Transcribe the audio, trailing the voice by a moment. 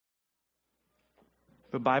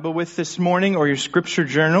The Bible with this morning or your scripture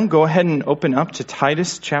journal, go ahead and open up to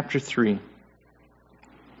Titus chapter 3.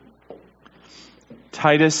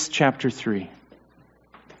 Titus chapter 3.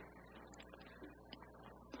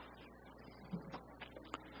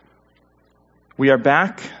 We are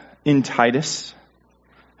back in Titus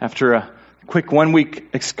after a quick 1-week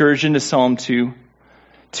excursion to Psalm 2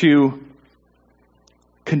 to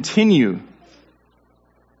continue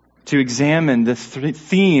to examine the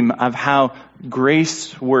theme of how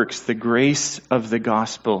grace works, the grace of the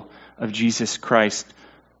gospel of Jesus Christ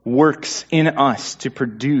works in us to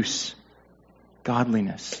produce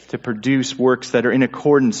godliness, to produce works that are in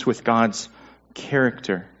accordance with God's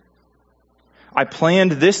character. I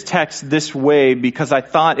planned this text this way because I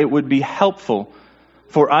thought it would be helpful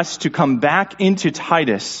for us to come back into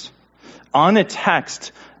Titus on a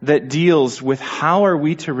text that deals with how are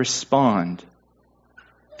we to respond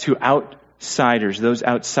to outsiders, those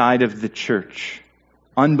outside of the church,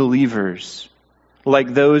 unbelievers,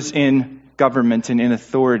 like those in government and in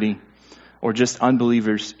authority, or just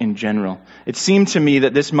unbelievers in general. It seemed to me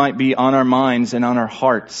that this might be on our minds and on our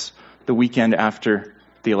hearts the weekend after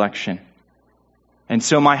the election. And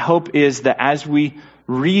so my hope is that as we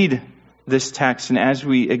read this text and as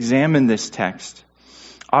we examine this text,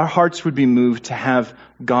 our hearts would be moved to have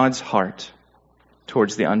God's heart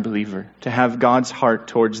towards the unbeliever, to have God's heart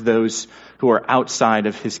towards those who are outside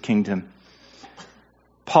of his kingdom.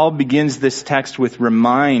 Paul begins this text with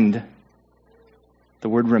remind, the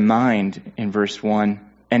word remind in verse 1,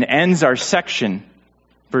 and ends our section,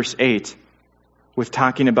 verse 8, with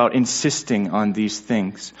talking about insisting on these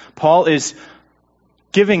things. Paul is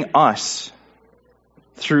giving us,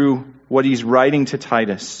 through what he's writing to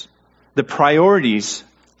Titus, the priorities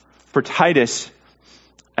for Titus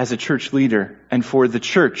as a church leader and for the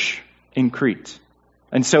church in Crete.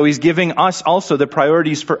 And so he's giving us also the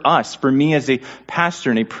priorities for us, for me as a pastor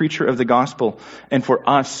and a preacher of the gospel, and for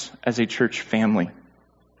us as a church family.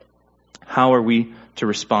 How are we to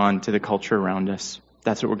respond to the culture around us?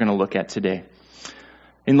 That's what we're going to look at today.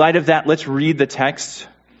 In light of that, let's read the text,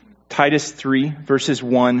 Titus 3, verses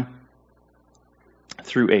 1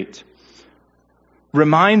 through 8.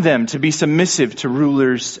 Remind them to be submissive to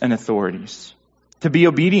rulers and authorities, to be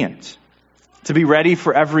obedient, to be ready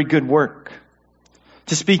for every good work,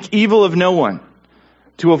 to speak evil of no one,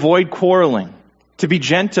 to avoid quarreling, to be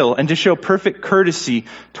gentle, and to show perfect courtesy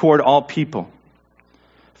toward all people.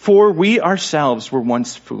 For we ourselves were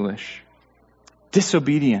once foolish,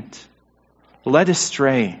 disobedient, led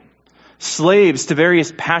astray, slaves to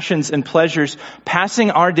various passions and pleasures,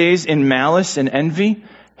 passing our days in malice and envy,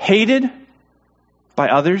 hated by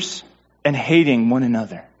others and hating one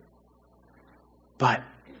another. But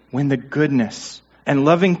when the goodness and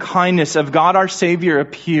loving kindness of God our Savior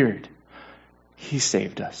appeared, He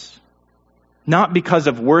saved us. Not because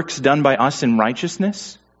of works done by us in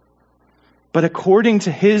righteousness, but according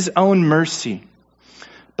to His own mercy,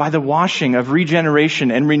 by the washing of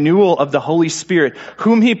regeneration and renewal of the Holy Spirit,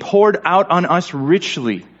 whom He poured out on us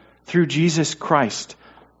richly through Jesus Christ,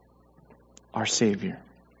 our Savior,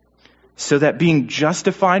 so that being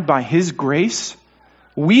justified by His grace,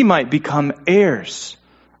 we might become heirs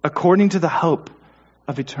according to the hope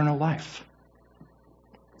of eternal life.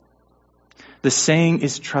 The saying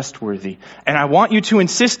is trustworthy, and I want you to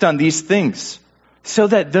insist on these things, so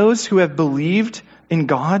that those who have believed in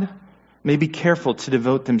God may be careful to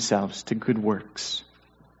devote themselves to good works.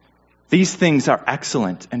 These things are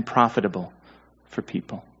excellent and profitable for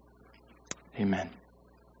people. Amen.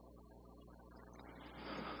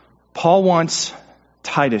 Paul wants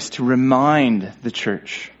Titus to remind the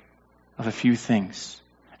church of a few things.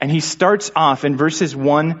 And he starts off in verses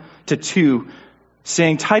 1 to 2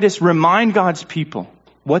 saying, Titus, remind God's people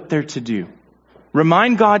what they're to do.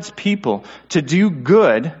 Remind God's people to do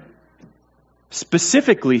good,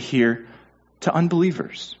 specifically here, to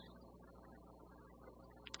unbelievers.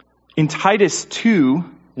 In Titus 2,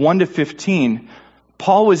 1 to 15,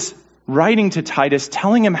 Paul was writing to Titus,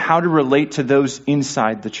 telling him how to relate to those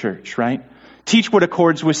inside the church, right? Teach what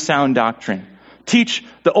accords with sound doctrine. Teach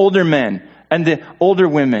the older men and the older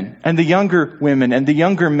women and the younger women and the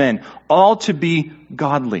younger men all to be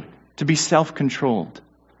godly, to be self-controlled.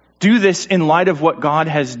 Do this in light of what God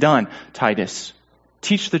has done, Titus.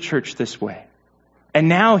 Teach the church this way. And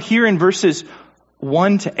now here in verses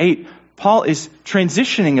 1 to 8, Paul is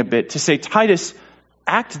transitioning a bit to say, Titus,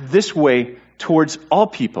 act this way towards all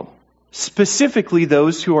people, specifically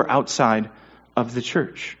those who are outside of the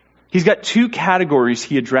church. He's got two categories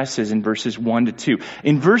he addresses in verses 1 to 2.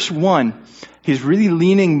 In verse 1, he's really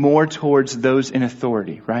leaning more towards those in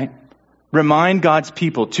authority, right? Remind God's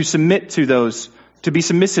people to submit to those to be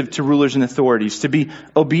submissive to rulers and authorities, to be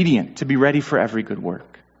obedient, to be ready for every good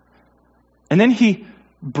work. And then he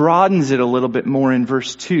broadens it a little bit more in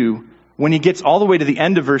verse 2 when he gets all the way to the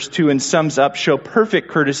end of verse 2 and sums up, show perfect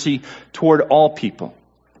courtesy toward all people.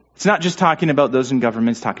 It's not just talking about those in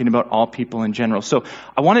government, it's talking about all people in general. So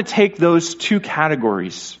I want to take those two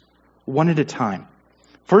categories one at a time.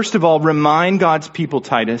 First of all, remind God's people,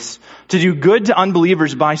 Titus, to do good to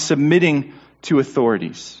unbelievers by submitting to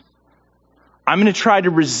authorities. I'm going to try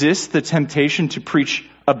to resist the temptation to preach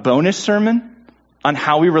a bonus sermon on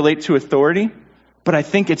how we relate to authority, but I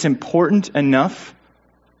think it's important enough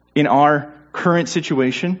in our current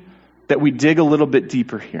situation that we dig a little bit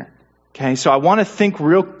deeper here. Okay, so I want to think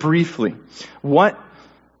real briefly. What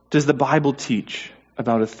does the Bible teach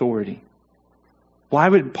about authority? Why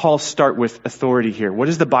would Paul start with authority here? What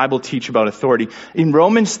does the Bible teach about authority? In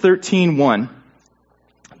Romans 13:1,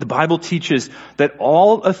 the Bible teaches that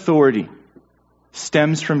all authority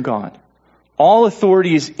stems from God. All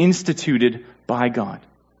authority is instituted by God.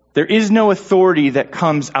 There is no authority that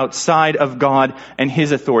comes outside of God and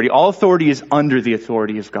His authority. All authority is under the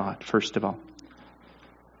authority of God, first of all.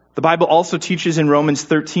 The Bible also teaches in Romans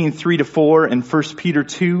 13:3-4 and 1 Peter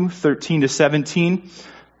 2:13-17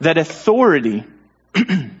 that authority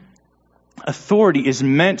is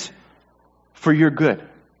meant for your good.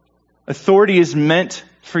 Authority is meant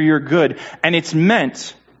for your good, and it's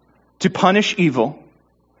meant to punish evil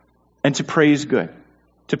and to praise good.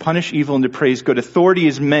 To punish evil and to praise good. Authority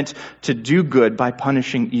is meant to do good by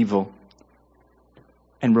punishing evil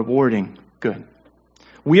and rewarding good.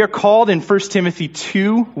 We are called in 1 Timothy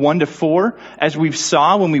 2:1-4, as we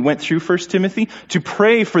saw when we went through 1 Timothy, to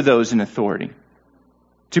pray for those in authority.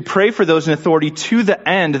 To pray for those in authority to the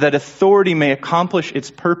end that authority may accomplish its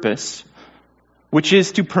purpose, which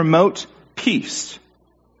is to promote peace.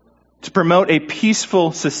 To promote a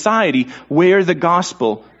peaceful society where the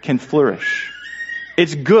gospel can flourish.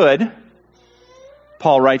 It's good,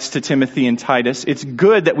 Paul writes to Timothy and Titus, it's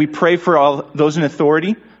good that we pray for all those in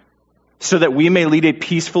authority so that we may lead a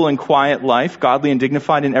peaceful and quiet life, godly and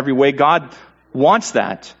dignified in every way. God wants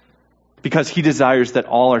that because He desires that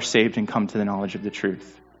all are saved and come to the knowledge of the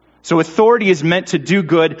truth. So authority is meant to do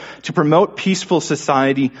good, to promote peaceful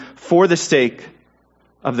society for the sake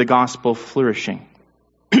of the gospel flourishing.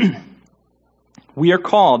 We are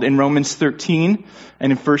called in Romans 13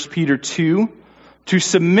 and in 1 Peter 2 to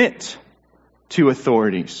submit to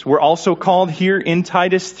authorities. We're also called here in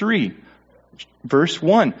Titus 3, verse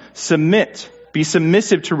 1, submit, be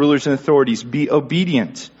submissive to rulers and authorities, be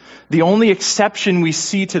obedient. The only exception we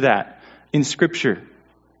see to that in Scripture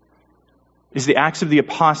is the Acts of the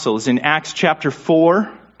Apostles. In Acts chapter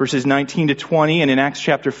 4, verses 19-20, and in Acts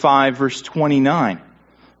chapter 5, verse 29.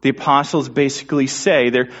 The apostles basically say,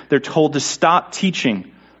 they're told to stop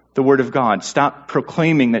teaching the Word of God, stop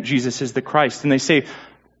proclaiming that Jesus is the Christ. And they say,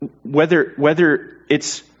 whether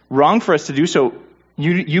it's wrong for us to do so,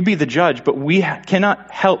 you be the judge, but we cannot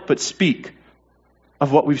help but speak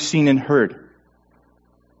of what we've seen and heard.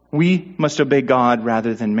 We must obey God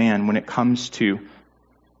rather than man when it comes to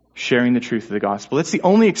sharing the truth of the gospel. That's the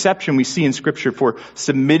only exception we see in Scripture for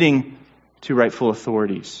submitting to rightful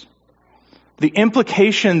authorities. The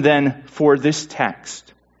implication then for this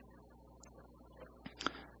text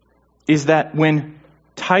is that when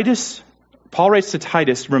Paul writes to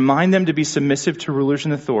Titus, remind them to be submissive to rulers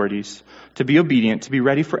and authorities, to be obedient, to be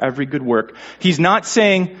ready for every good work. He's not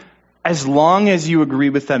saying, as long as you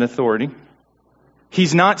agree with that authority.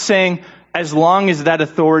 He's not saying, as long as that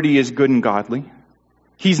authority is good and godly.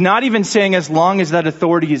 He's not even saying, as long as that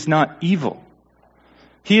authority is not evil.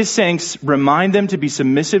 He is saying, remind them to be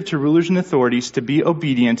submissive to rulers and authorities, to be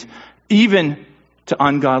obedient, even to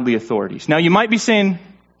ungodly authorities. Now, you might be saying,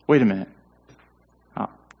 wait a minute.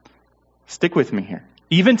 Stick with me here.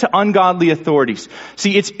 Even to ungodly authorities.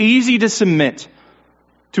 See, it's easy to submit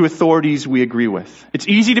to authorities we agree with. It's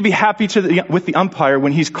easy to be happy with the umpire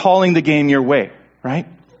when he's calling the game your way, right?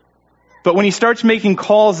 But when he starts making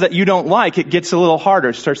calls that you don't like, it gets a little harder.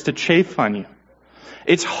 It starts to chafe on you.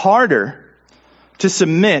 It's harder to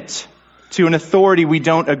submit to an authority we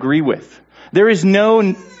don't agree with. There is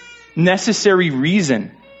no necessary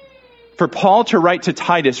reason for Paul to write to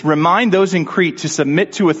Titus, remind those in Crete to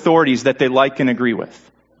submit to authorities that they like and agree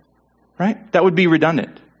with. Right? That would be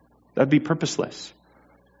redundant. That would be purposeless.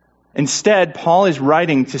 Instead, Paul is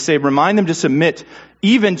writing to say, remind them to submit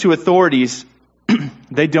even to authorities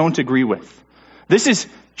they don't agree with. This is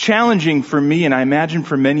challenging for me, and I imagine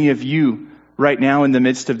for many of you right now in the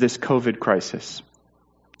midst of this COVID crisis.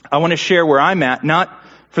 I want to share where I'm at, not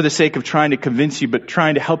for the sake of trying to convince you, but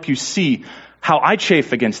trying to help you see how I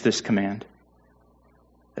chafe against this command.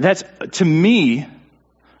 That's, to me,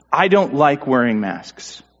 I don't like wearing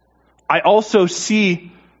masks. I also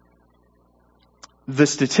see the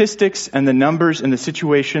statistics and the numbers and the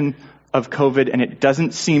situation of COVID, and it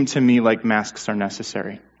doesn't seem to me like masks are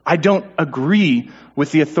necessary. I don't agree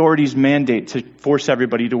with the authorities' mandate to force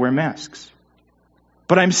everybody to wear masks.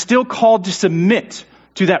 But I'm still called to submit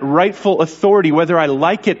to that rightful authority, whether I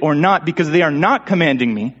like it or not, because they are not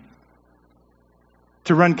commanding me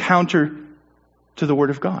to run counter to the Word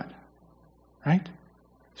of God. Right?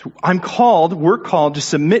 So we're called to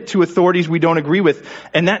submit to authorities we don't agree with,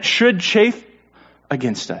 and that should chafe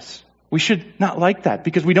against us. We should not like that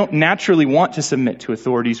because we don't naturally want to submit to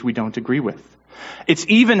authorities we don't agree with. It's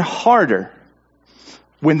even harder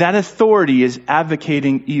when that authority is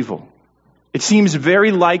advocating evil. It seems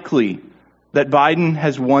very likely that Biden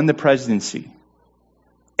has won the presidency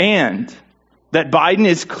and that Biden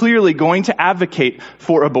is clearly going to advocate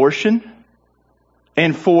for abortion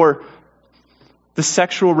and for the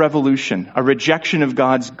sexual revolution, a rejection of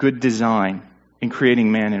God's good design in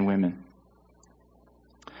creating man and women.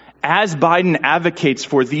 As Biden advocates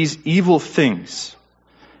for these evil things,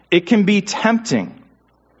 it can be tempting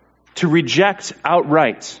to reject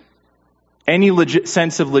outright any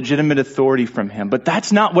sense of legitimate authority from him. But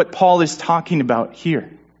that's not what Paul is talking about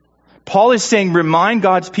here. Paul is saying, remind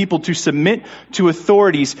God's people to submit to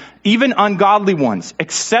authorities, even ungodly ones,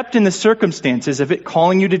 except in the circumstances of it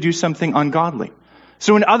calling you to do something ungodly.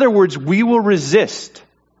 So in other words, we will resist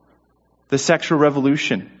the sexual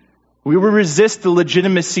revolution. We will resist the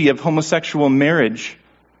legitimacy of homosexual marriage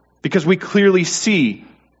because we clearly see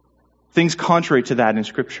things contrary to that in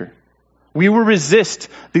Scripture. We will resist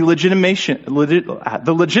the legitimacy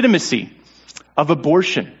of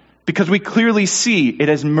abortion because we clearly see it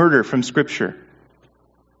as murder from Scripture.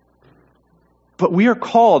 But we are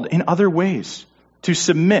called in other ways to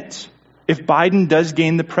submit, if Biden does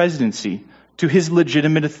gain the presidency, to his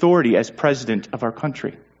legitimate authority as president of our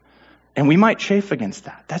country. And we might chafe against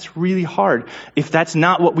that. That's really hard if that's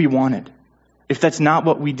not what we wanted, if that's not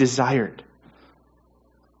what we desired.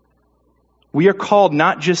 We are called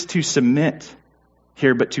not just to submit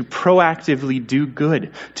here, but to proactively do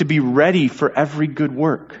good, to be ready for every good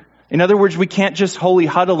work. In other words, we can't just wholly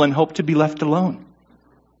huddle and hope to be left alone.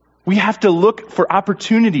 We have to look for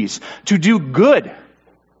opportunities to do good,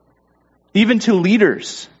 even to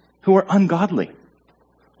leaders who are ungodly.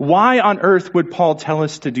 Why on earth would Paul tell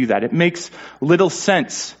us to do that? It makes little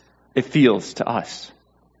sense, it feels to us.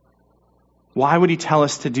 Why would he tell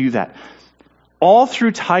us to do that? All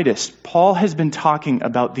through Titus, Paul has been talking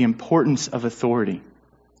about the importance of authority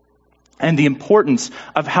and the importance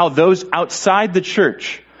of how those outside the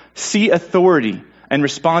church see authority and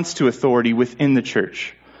response to authority within the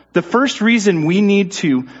church. The first reason we need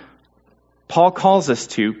to, Paul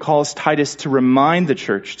calls Titus to remind the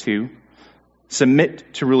church to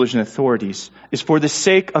submit to rulers and authorities, is for the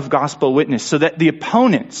sake of gospel witness, so that the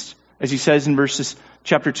opponents, as he says in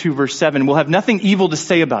chapter 2, verse 7, will have nothing evil to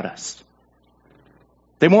say about us.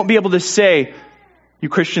 They won't be able to say, you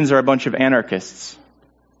Christians are a bunch of anarchists.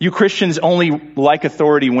 You Christians only like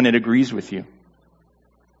authority when it agrees with you.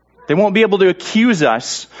 They won't be able to accuse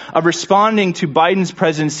us of responding to Biden's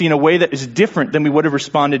presidency in a way that is different than we would have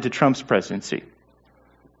responded to Trump's presidency.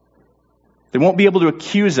 They won't be able to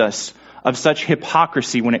accuse us of such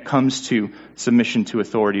hypocrisy when it comes to submission to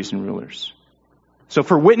authorities and rulers. So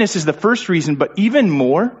for witness is the first reason, but even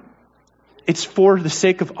more, it's for the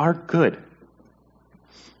sake of our good.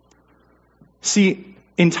 See,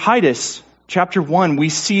 in Titus chapter 1, we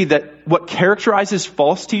see that what characterizes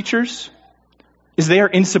false teachers is they are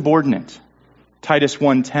insubordinate. Titus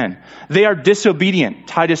 1:10. They are disobedient.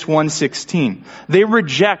 Titus 1:16. They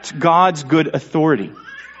reject God's good authority.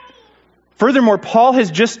 Furthermore, Paul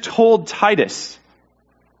has just told Titus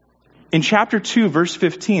in chapter 2, verse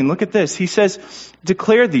 15, look at this. He says,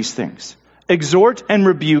 declare these things. Exhort and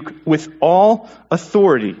rebuke with all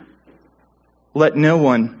authority. Let no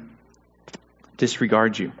one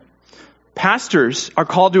disregard you. Pastors are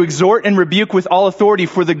called to exhort and rebuke with all authority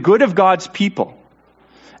for the good of God's people.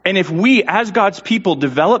 And if we, as God's people,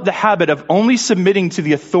 develop the habit of only submitting to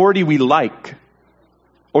the authority we like,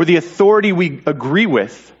 or the authority we agree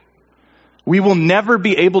with, we will never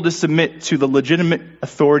be able to submit to the legitimate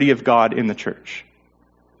authority of God in the church.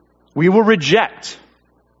 We will reject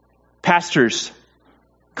pastors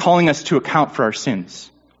calling us to account for our sins,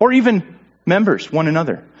 or even members, one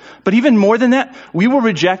another. But even more than that, we will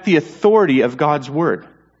reject the authority of God's word.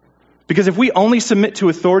 Because if we only submit to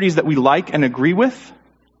authorities that we like and agree with,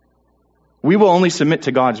 we will only submit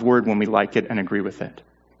to God's word when we like it and agree with it.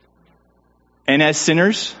 And as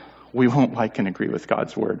sinners, we won't like and agree with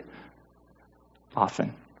God's word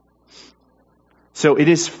often. So it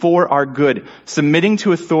is for our good, submitting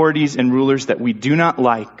to authorities and rulers that we do not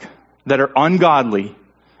like, that are ungodly,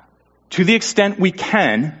 to the extent we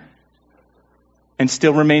can, and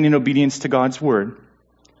still remain in obedience to God's word.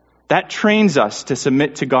 That trains us to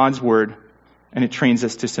submit to God's word, and it trains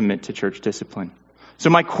us to submit to church discipline. So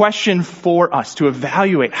my question for us to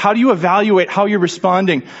evaluate, how do you evaluate how you're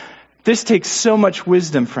responding? This takes so much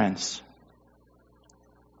wisdom, friends.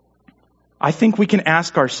 I think we can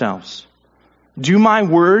ask ourselves, do my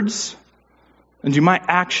words and do my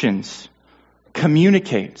actions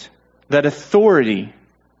communicate that authority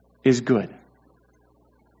is good?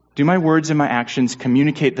 Do my words and my actions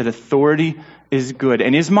communicate that authority is good?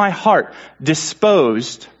 And is my heart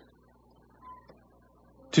disposed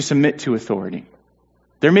to submit to authority?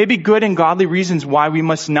 There may be good and godly reasons why we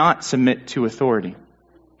must not submit to authority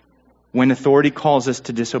when authority calls us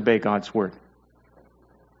to disobey God's word.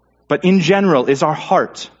 But in general, is our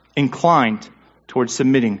heart inclined towards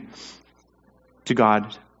submitting to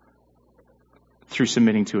God through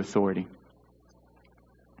submitting to authority?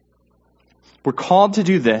 We're called to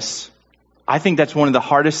do this. I think that's one of the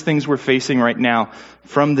hardest things we're facing right now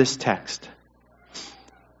from this text.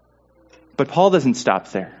 But Paul doesn't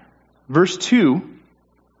stop there. Verse 2,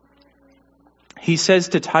 he says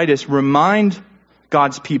to Titus, remind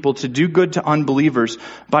God's people to do good to unbelievers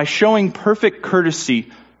by showing perfect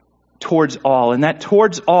courtesy towards all. And that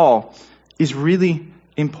towards all is really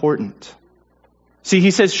important. See,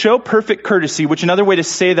 he says, show perfect courtesy, which another way to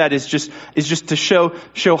say that is just to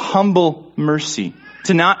show humble mercy,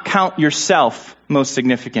 to not count yourself most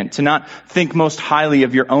significant, to not think most highly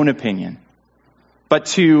of your own opinion, but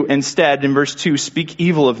to instead, in verse 2, speak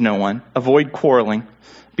evil of no one, avoid quarreling,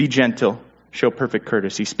 be gentle, show perfect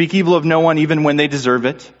courtesy. Speak evil of no one even when they deserve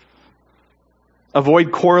it.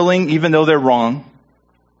 Avoid quarreling even though they're wrong.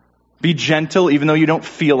 Be gentle even though you don't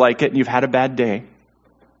feel like it and you've had a bad day.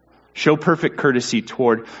 Show perfect courtesy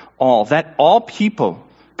toward all. That all people,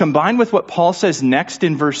 combined with what Paul says next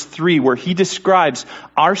in verse 3, where he describes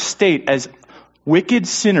our state as wicked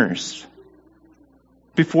sinners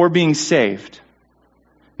before being saved,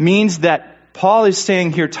 means that Paul is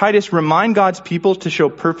saying here, Titus, remind God's people to show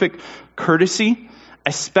perfect courtesy,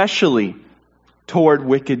 especially toward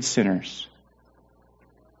wicked sinners.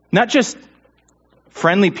 Not just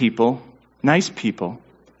friendly people, nice people.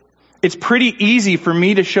 It's pretty easy for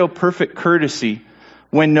me to show perfect courtesy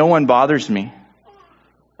when no one bothers me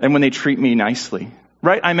and when they treat me nicely.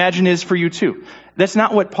 Right? I imagine it is for you too. That's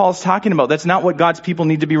not what Paul's talking about. That's not what God's people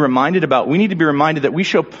need to be reminded about. We need to be reminded that we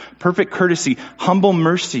show perfect courtesy, humble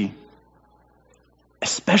mercy,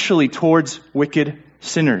 especially towards wicked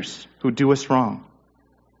sinners who do us wrong.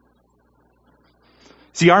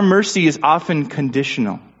 See, our mercy is often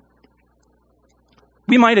conditional.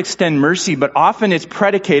 We might extend mercy, but often it's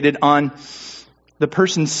predicated on the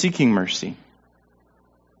person seeking mercy.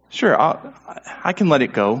 Sure, I can let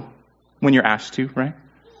it go when you're asked to, right?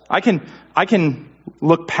 I can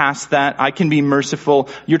look past that. I can be merciful.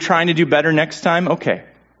 You're trying to do better next time? Okay.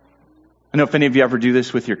 I know if any of you ever do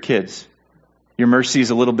this with your kids. Your mercy is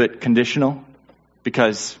a little bit conditional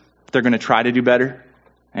because they're going to try to do better,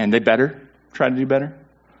 and they better try to do better.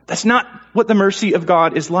 That's not what the mercy of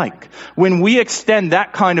God is like. When we extend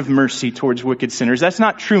that kind of mercy towards wicked sinners, that's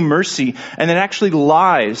not true mercy, and it actually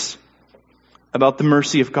lies about the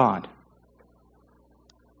mercy of God.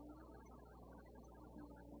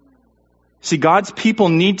 See, God's people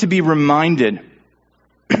need to be reminded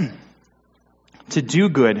to do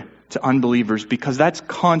good to unbelievers because that's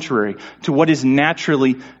contrary to what is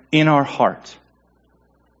naturally in our heart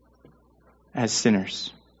as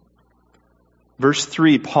sinners. Verse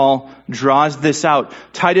 3, Paul draws this out.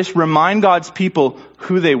 Titus, remind God's people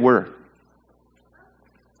who they were.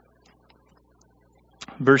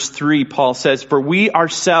 Verse 3, Paul says, for we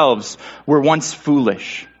ourselves were once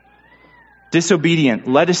foolish, disobedient,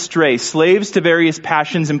 led astray, slaves to various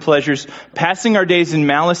passions and pleasures, passing our days in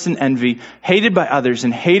malice and envy, hated by others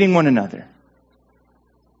and hating one another.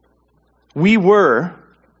 We were,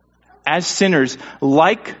 as sinners,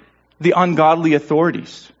 like the ungodly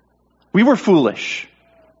authorities. We were foolish,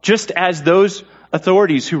 just as those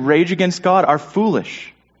authorities who rage against God are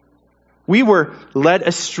foolish. We were led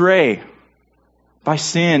astray by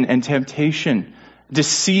sin and temptation,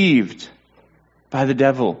 deceived by the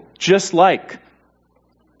devil, just like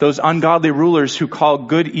those ungodly rulers who call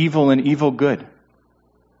good evil and evil good.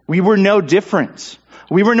 We were no different.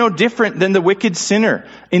 We were no different than the wicked sinner,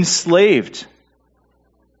 enslaved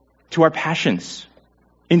to our passions,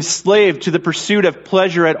 enslaved to the pursuit of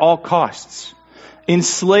pleasure at all costs,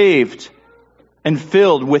 enslaved and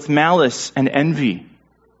filled with malice and envy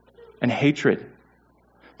and hatred.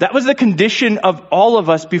 That was the condition of all of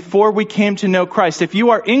us before we came to know Christ. If you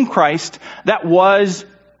are in Christ, that was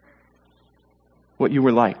what you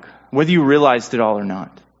were like, whether you realized it all or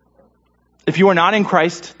not. If you are not in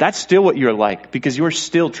Christ, that's still what you're like, because you are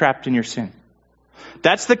still trapped in your sin.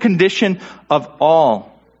 That's the condition of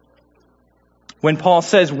all. When Paul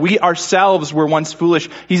says we ourselves were once foolish,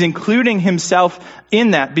 he's including himself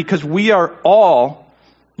in that because we are all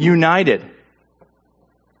united.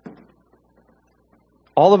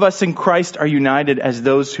 All of us in Christ are united as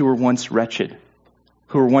those who were once wretched,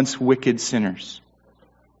 who were once wicked sinners,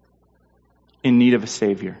 in need of a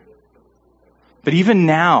Savior. But even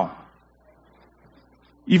now,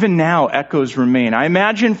 echoes remain. I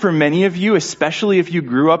imagine for many of you, especially if you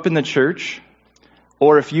grew up in the church,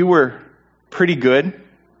 or if you were pretty good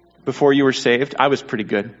before you were saved. I was pretty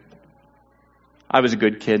good. I was a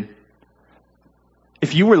good kid.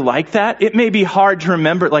 If you were like that, it may be hard to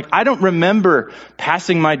remember. Like, I don't remember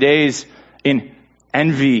passing my days in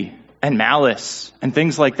envy and malice and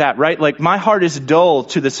things like that, right? Like, my heart is dull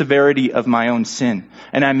to the severity of my own sin.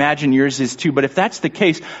 And I imagine yours is too. But if that's the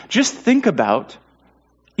case, just think about,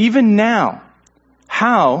 even now,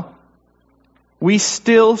 how we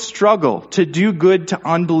still struggle to do good to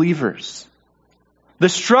unbelievers. The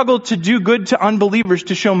struggle to do good to unbelievers,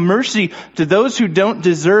 to show mercy to those who don't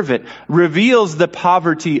deserve it, reveals the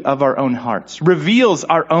poverty of our own hearts, reveals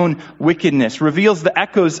our own wickedness, reveals the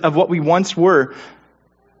echoes of what we once were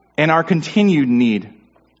and our continued need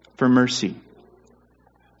for mercy.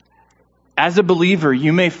 As a believer,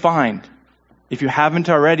 you may find, if you haven't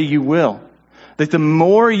already, you will, that the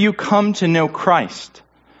more you come to know Christ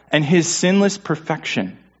and His sinless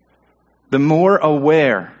perfection, the more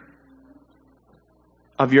aware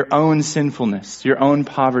of your own sinfulness, your own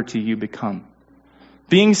poverty you become.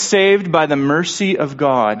 Being saved by the mercy of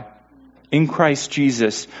God in Christ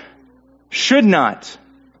Jesus should not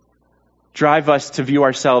drive us to view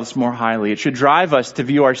ourselves more highly. It should drive us to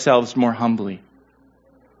view ourselves more humbly.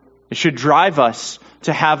 It should drive us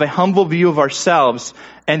to have a humble view of ourselves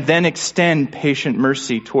and then extend patient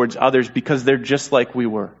mercy towards others because they're just like we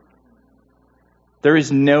were. There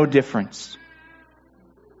is no difference.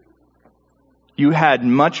 You had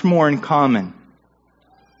much more in common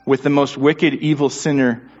with the most wicked, evil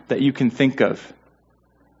sinner that you can think of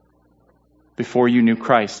before you knew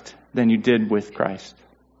Christ than you did with Christ.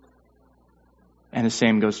 And the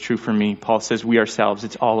same goes true for me. Paul says we ourselves,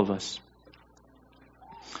 it's all of us.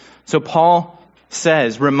 So Paul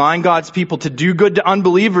says, remind God's people to do good to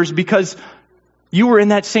unbelievers because you were in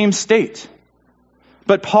that same state.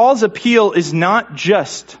 But Paul's appeal is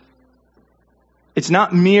it's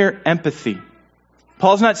not mere empathy.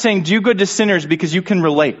 Paul's not saying do good to sinners because you can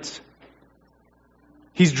relate.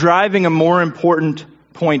 He's driving a more important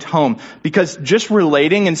point home. Because just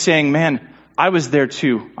relating and saying, man, I was there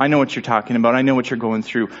too. I know what you're talking about. I know what you're going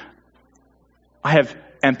through. I have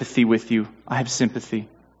empathy with you. I have sympathy.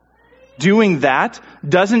 Doing that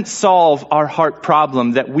doesn't solve our heart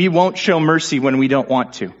problem that we won't show mercy when we don't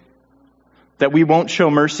want to. That we won't show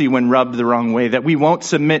mercy when rubbed the wrong way. That we won't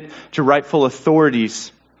submit to rightful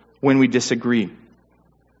authorities when we disagree.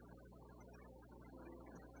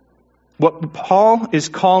 What Paul is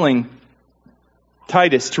calling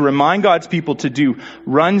Titus to remind God's people to do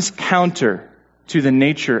runs counter to the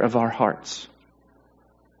nature of our hearts.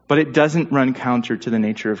 But it doesn't run counter to the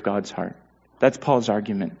nature of God's heart. That's Paul's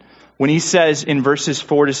argument. When he says in verses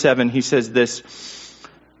 4-7, he says this,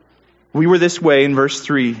 we were this way in verse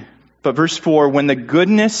 3, but verse 4, when the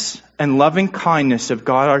goodness and loving kindness of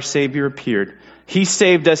God our Savior appeared, He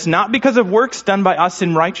saved us not because of works done by us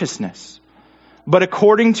in righteousness, but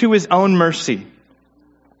according to His own mercy,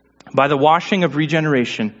 by the washing of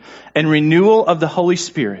regeneration and renewal of the Holy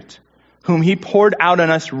Spirit, whom He poured out on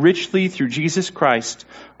us richly through Jesus Christ,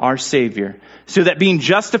 our Savior, so that being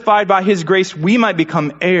justified by His grace, we might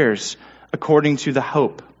become heirs according to the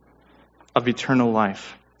hope of eternal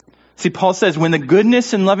life. See, Paul says, when the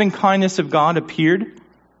goodness and loving kindness of God appeared,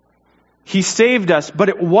 He saved us, but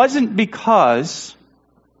it wasn't because,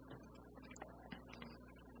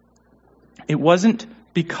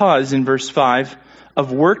 in verse 5,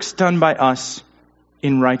 of works done by us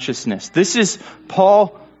in righteousness. This is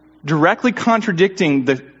Paul directly contradicting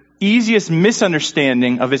the easiest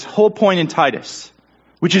misunderstanding of his whole point in Titus,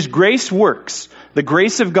 which is grace works. The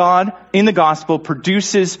grace of God in the gospel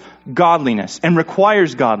produces godliness and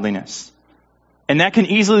requires godliness. And that can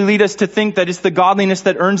easily lead us to think that it's the godliness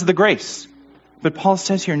that earns the grace. But Paul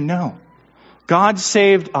says here, no. God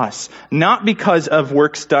saved us, not because of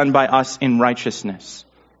works done by us in righteousness.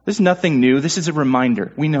 This is nothing new. This is a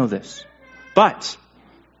reminder. We know this. But,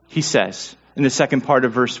 he says, in the second part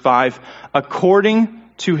of verse 5, according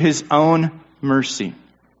to his own mercy.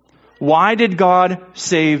 Why did God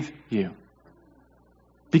save you?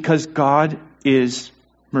 Because God is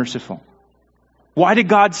merciful. Why did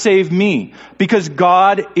God save me? Because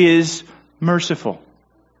God is merciful.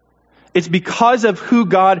 It's because of who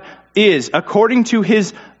God is, according to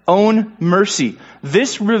his own mercy.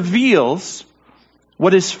 This reveals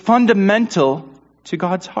what is fundamental to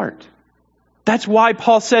God's heart. That's why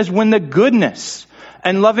Paul says, when the goodness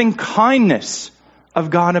and loving kindness of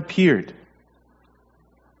God appeared.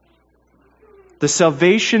 The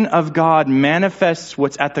salvation of God manifests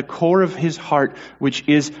what's at the core of his heart, which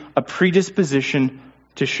is a predisposition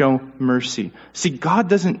to show mercy. See, God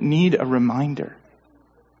doesn't need a reminder.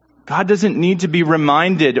 God doesn't need to be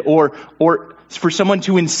reminded or for someone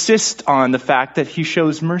to insist on the fact that he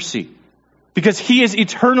shows mercy. Because he is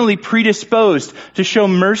eternally predisposed to show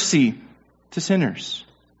mercy to sinners.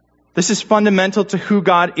 This is fundamental to who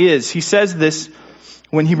God is. He says this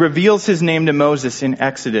when he reveals his name to Moses in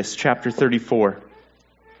Exodus chapter 34.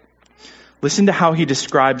 Listen to how he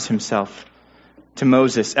describes himself to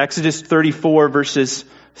Moses. Exodus 34 verses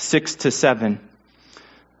 6 to 7.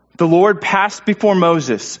 The Lord passed before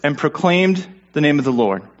Moses and proclaimed the name of the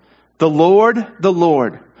Lord, the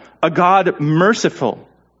Lord, a God merciful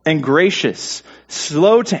and gracious,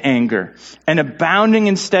 slow to anger, and abounding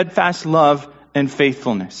in steadfast love and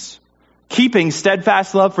faithfulness, keeping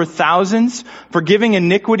steadfast love for thousands, forgiving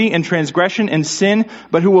iniquity and transgression and sin,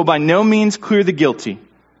 but who will by no means clear the guilty,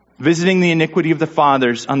 visiting the iniquity of the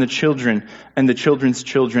fathers on the children and the children's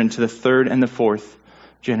children to the third and the fourth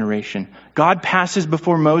generation. God passes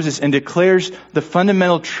before Moses and declares the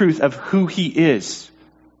fundamental truth of who he is.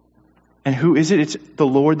 And who is it? It's the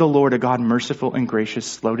Lord, a God merciful and gracious,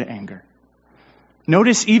 slow to anger.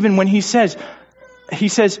 Notice even when he says,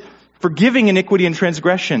 forgiving iniquity and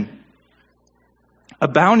transgression,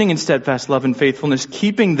 abounding in steadfast love and faithfulness,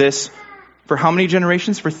 keeping this for how many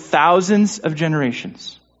generations? For thousands of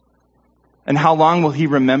generations. And how long will he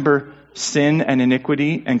remember sin and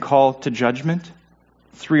iniquity and call to judgment?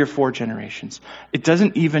 3 or 4 generations. It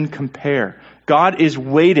doesn't even compare. God is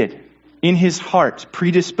weighted in his heart,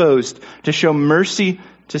 predisposed to show mercy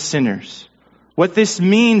to sinners. What this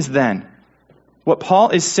means then, what Paul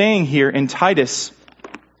is saying here in Titus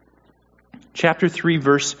chapter 3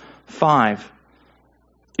 verse 5,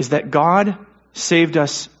 is that God saved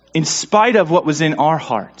us in spite of what was in our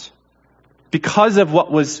heart, because of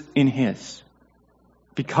what was in his,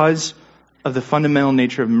 because of the fundamental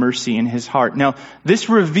nature of mercy in his heart. Now, this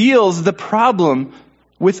reveals the problem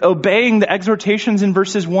with obeying the exhortations in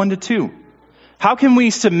verses 1 to 2. How can we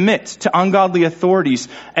submit to ungodly authorities?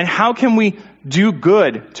 And how can we do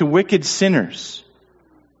good to wicked sinners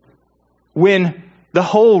when the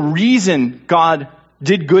whole reason God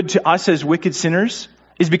did good to us as wicked sinners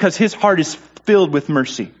is because his heart is filled with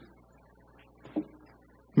mercy?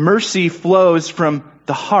 Mercy flows from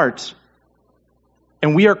the heart.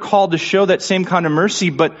 And we are called to show that same kind of mercy,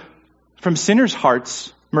 but from sinners'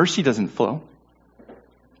 hearts, mercy doesn't flow.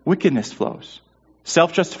 Wickedness flows.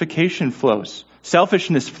 Self-justification flows.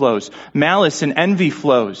 Selfishness flows. Malice and envy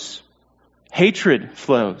flows. Hatred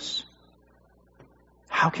flows.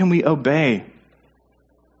 How can we obey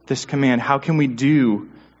this command? How can we do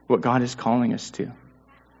what God is calling us to?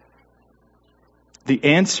 The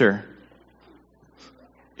answer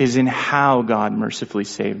is in how God mercifully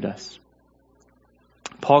saved us.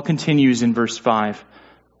 Paul continues in verse 5.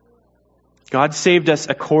 God saved us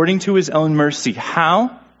according to his own mercy.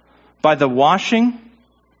 How? By the washing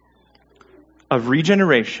of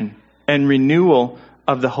regeneration and renewal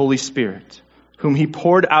of the Holy Spirit, whom he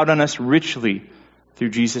poured out on us richly through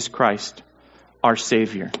Jesus Christ, our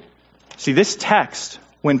Savior. See, this text,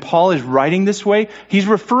 when Paul is writing this way, he's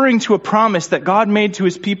referring to a promise that God made to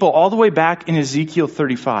his people all the way back in Ezekiel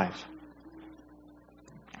 36,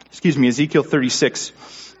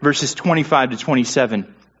 verses 25 to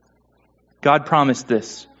 27. God promised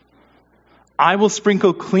this: I will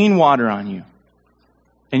sprinkle clean water on you,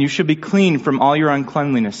 and you shall be clean from all your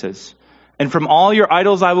uncleanlinesses. And from all your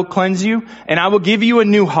idols I will cleanse you, and I will give you a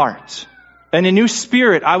new heart, and a new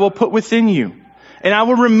spirit I will put within you. And I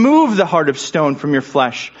will remove the heart of stone from your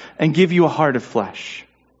flesh, and give you a heart of flesh.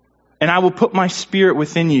 And I will put my spirit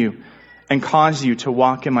within you, and cause you to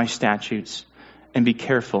walk in my statutes, and be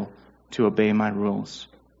careful to obey my rules.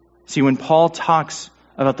 See, when Paul talks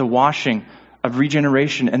about the washing of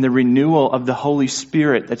regeneration and the renewal of the Holy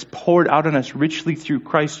Spirit that's poured out on us richly through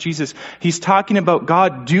Christ Jesus, he's talking about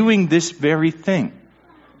God doing this very thing.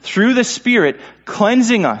 Through the Spirit,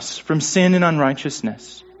 cleansing us from sin and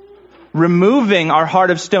unrighteousness. Removing our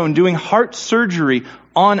heart of stone, doing heart surgery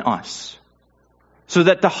on us, so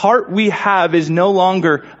that the heart we have is no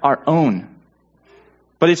longer our own,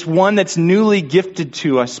 but it's one that's newly gifted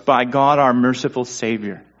to us by God, our merciful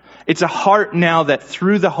Savior. It's a heart now that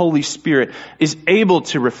through the Holy Spirit is able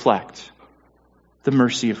to reflect the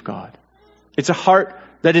mercy of God. It's a heart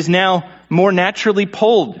that is now more naturally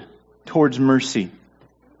pulled towards mercy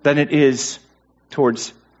than it is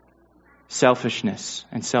towards selfishness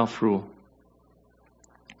and self-rule.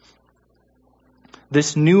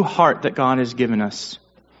 This new heart that God has given us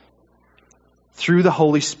through the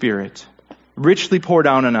Holy Spirit, richly poured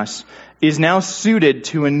out on us, is now suited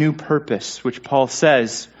to a new purpose, which Paul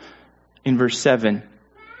says in verse 7.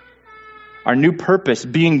 Our new purpose,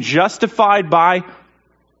 being justified by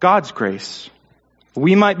God's grace,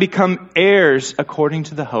 we might become heirs according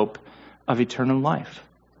to the hope of eternal life.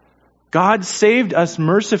 God saved us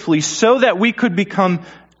mercifully so that we could become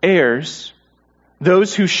heirs,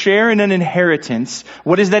 those who share in an inheritance.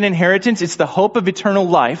 What is that inheritance? It's the hope of eternal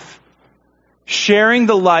life. Sharing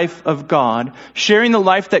the life of God, sharing the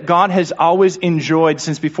life that God has always enjoyed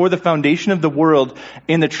since before the foundation of the world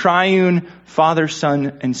in the triune Father,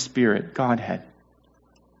 Son, and Spirit, Godhead.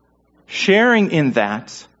 Sharing in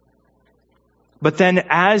that, but then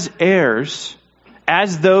as heirs,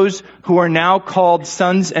 as those who are now called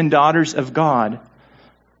sons and daughters of God,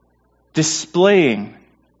 displaying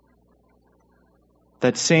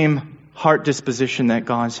that same heart disposition that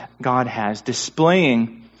God has,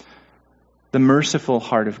 displaying the merciful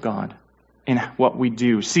heart of God in what we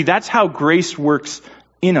do. See, that's how grace works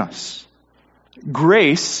in us.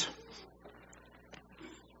 Grace,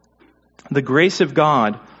 the grace of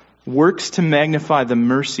God, works to magnify the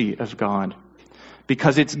mercy of God,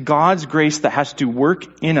 because it's God's grace that has to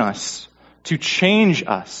work in us to change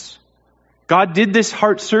us. God did this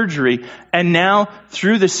heart surgery, and now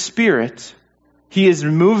through the Spirit, He is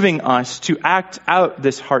moving us to act out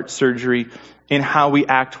this heart surgery in how we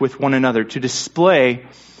act with one another, to display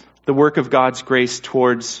the work of God's grace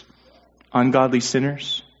towards ungodly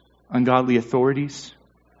sinners, ungodly authorities,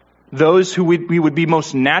 those who we would be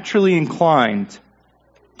most naturally inclined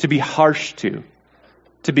to be harsh to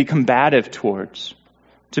be combative towards,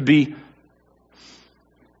 to be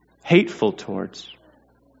hateful towards.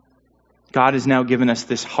 God has now given us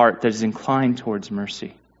this heart that is inclined towards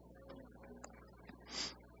mercy.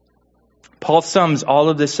 Paul sums all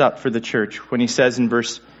of this up for the church when he says in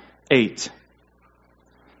verse 8,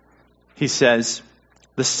 he says,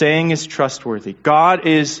 the saying is trustworthy. God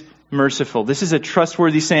is merciful. This is a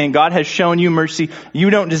trustworthy saying. God has shown you mercy you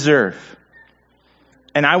don't deserve.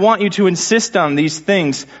 And I want you to insist on these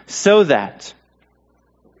things so that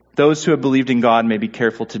those who have believed in God may be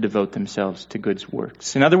careful to devote themselves to good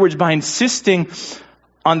works. In other words, by insisting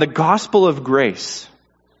on the gospel of grace,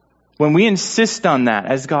 when we insist on that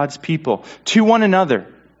as God's people to one another,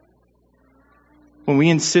 when we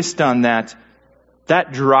insist on that,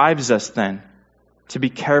 that drives us then to be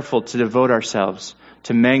careful to devote ourselves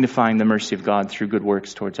to magnifying the mercy of God through good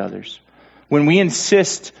works towards others. When we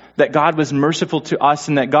insist that God was merciful to us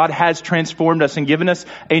and that God has transformed us and given us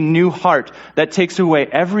a new heart, that takes away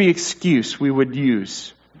every excuse we would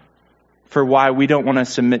use for why we don't want to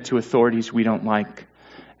submit to authorities we don't like,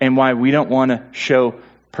 and why we don't want to show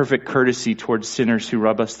perfect courtesy towards sinners who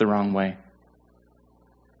rub us the wrong way.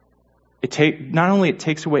 Not only it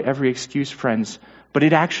takes away every excuse, friends, but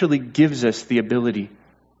it actually gives us the ability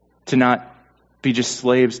to not be just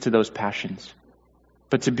slaves to those passions,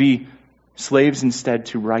 but to be slaves instead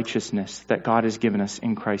to righteousness that God has given us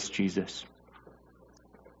in Christ Jesus.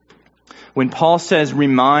 When Paul says,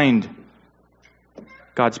 remind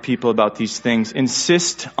God's people about these things,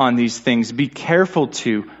 insist on these things, be careful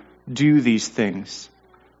to do these things,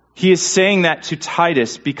 he is saying that to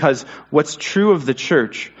Titus because what's true of the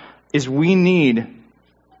church is we need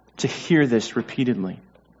to hear this repeatedly.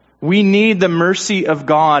 We need the mercy of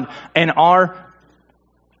God and our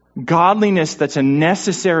godliness that's a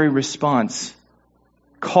necessary response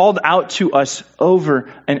called out to us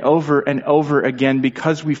over and over and over again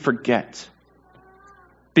because we forget.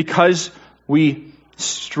 Because we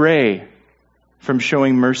stray from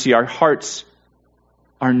showing mercy. Our hearts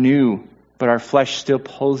are new, but our flesh still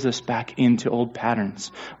pulls us back into old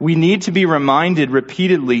patterns. We need to be reminded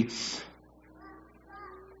repeatedly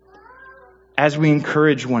as we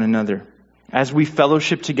encourage one another, as we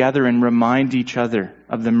fellowship together and remind each other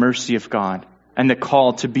of the mercy of God and the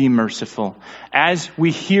call to be merciful. As we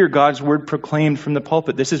hear God's word proclaimed from the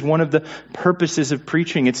pulpit, this is one of the purposes of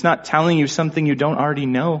preaching. It's not telling you something you don't already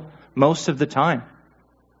know most of the time.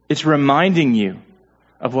 It's reminding you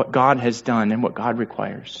of what God has done and what God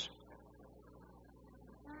requires.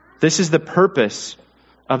 This is the purpose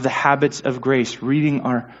of the habits of grace, reading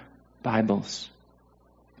our Bibles,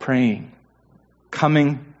 praying,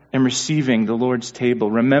 coming and receiving the Lord's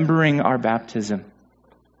table, remembering our baptism.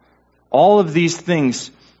 All of these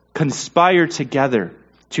things conspire together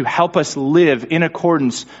to help us live in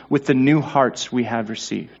accordance with the new hearts we have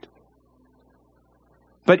received.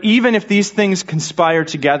 But even if these things conspire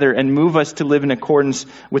together and move us to live in accordance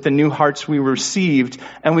with the new hearts we received,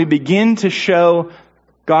 and we begin to show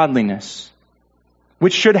godliness,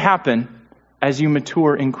 which should happen as you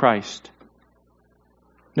mature in Christ.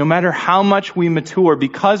 No matter how much we mature,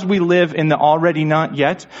 because we live in the already not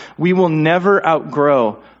yet, we will never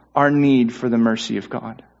outgrow our need for the mercy of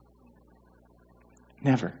God.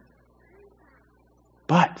 Never.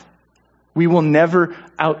 But we will never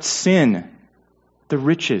out-sin the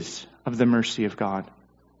riches of the mercy of God.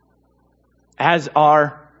 As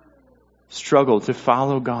our struggle to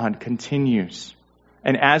follow God continues,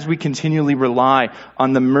 and as we continually rely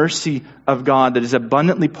on the mercy of God that is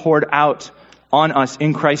abundantly poured out on us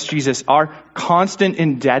in Christ Jesus, our constant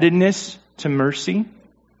indebtedness to mercy,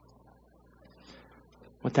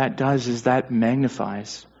 what that does is that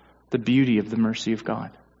magnifies the beauty of the mercy of God.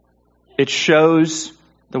 It shows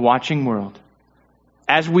the watching world,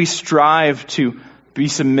 as we strive to be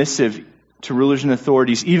submissive to rulers and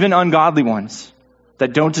authorities, even ungodly ones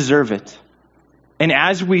that don't deserve it, and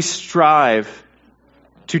as we strive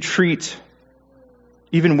to treat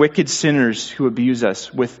even wicked sinners who abuse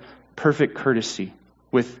us with perfect courtesy,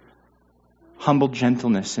 with humble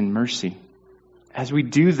gentleness and mercy, as we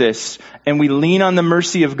do this and we lean on the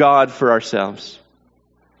mercy of God for ourselves,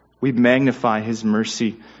 we magnify His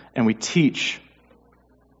mercy and we teach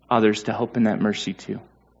others to hope in that mercy too.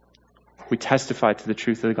 We testify to the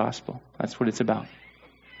truth of the gospel. That's what it's about.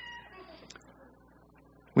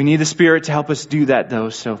 We need the Spirit to help us do that, though,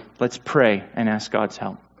 so let's pray and ask God's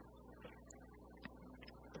help.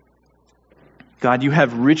 God, you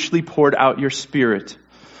have richly poured out your Spirit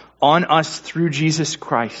on us through Jesus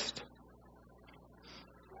Christ.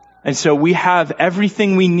 And so we have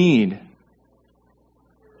everything we need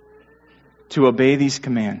to obey these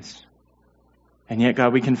commands. And yet,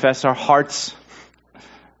 God, we confess our hearts,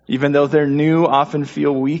 even though they're new, often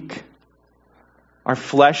feel weak. Our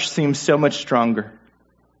flesh seems so much stronger.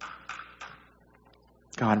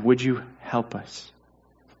 God, would you help us?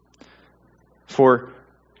 For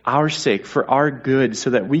our sake, for our good,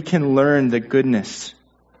 so that we can learn the goodness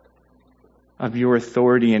of your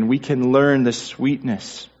authority and we can learn the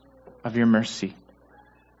sweetness of your mercy.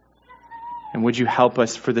 And would you help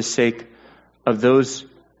us for the sake of those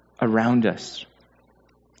around us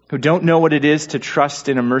who don't know what it is to trust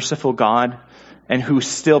in a merciful God and who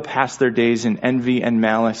still pass their days in envy and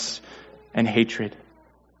malice and hatred.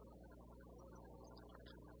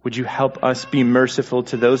 Would you help us be merciful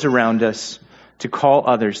to those around us, to call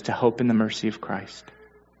others to hope in the mercy of Christ?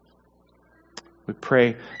 We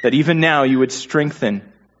pray that even now you would strengthen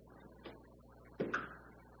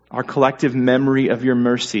our collective memory of your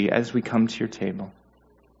mercy as we come to your table.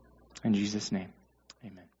 In Jesus' name,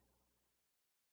 amen.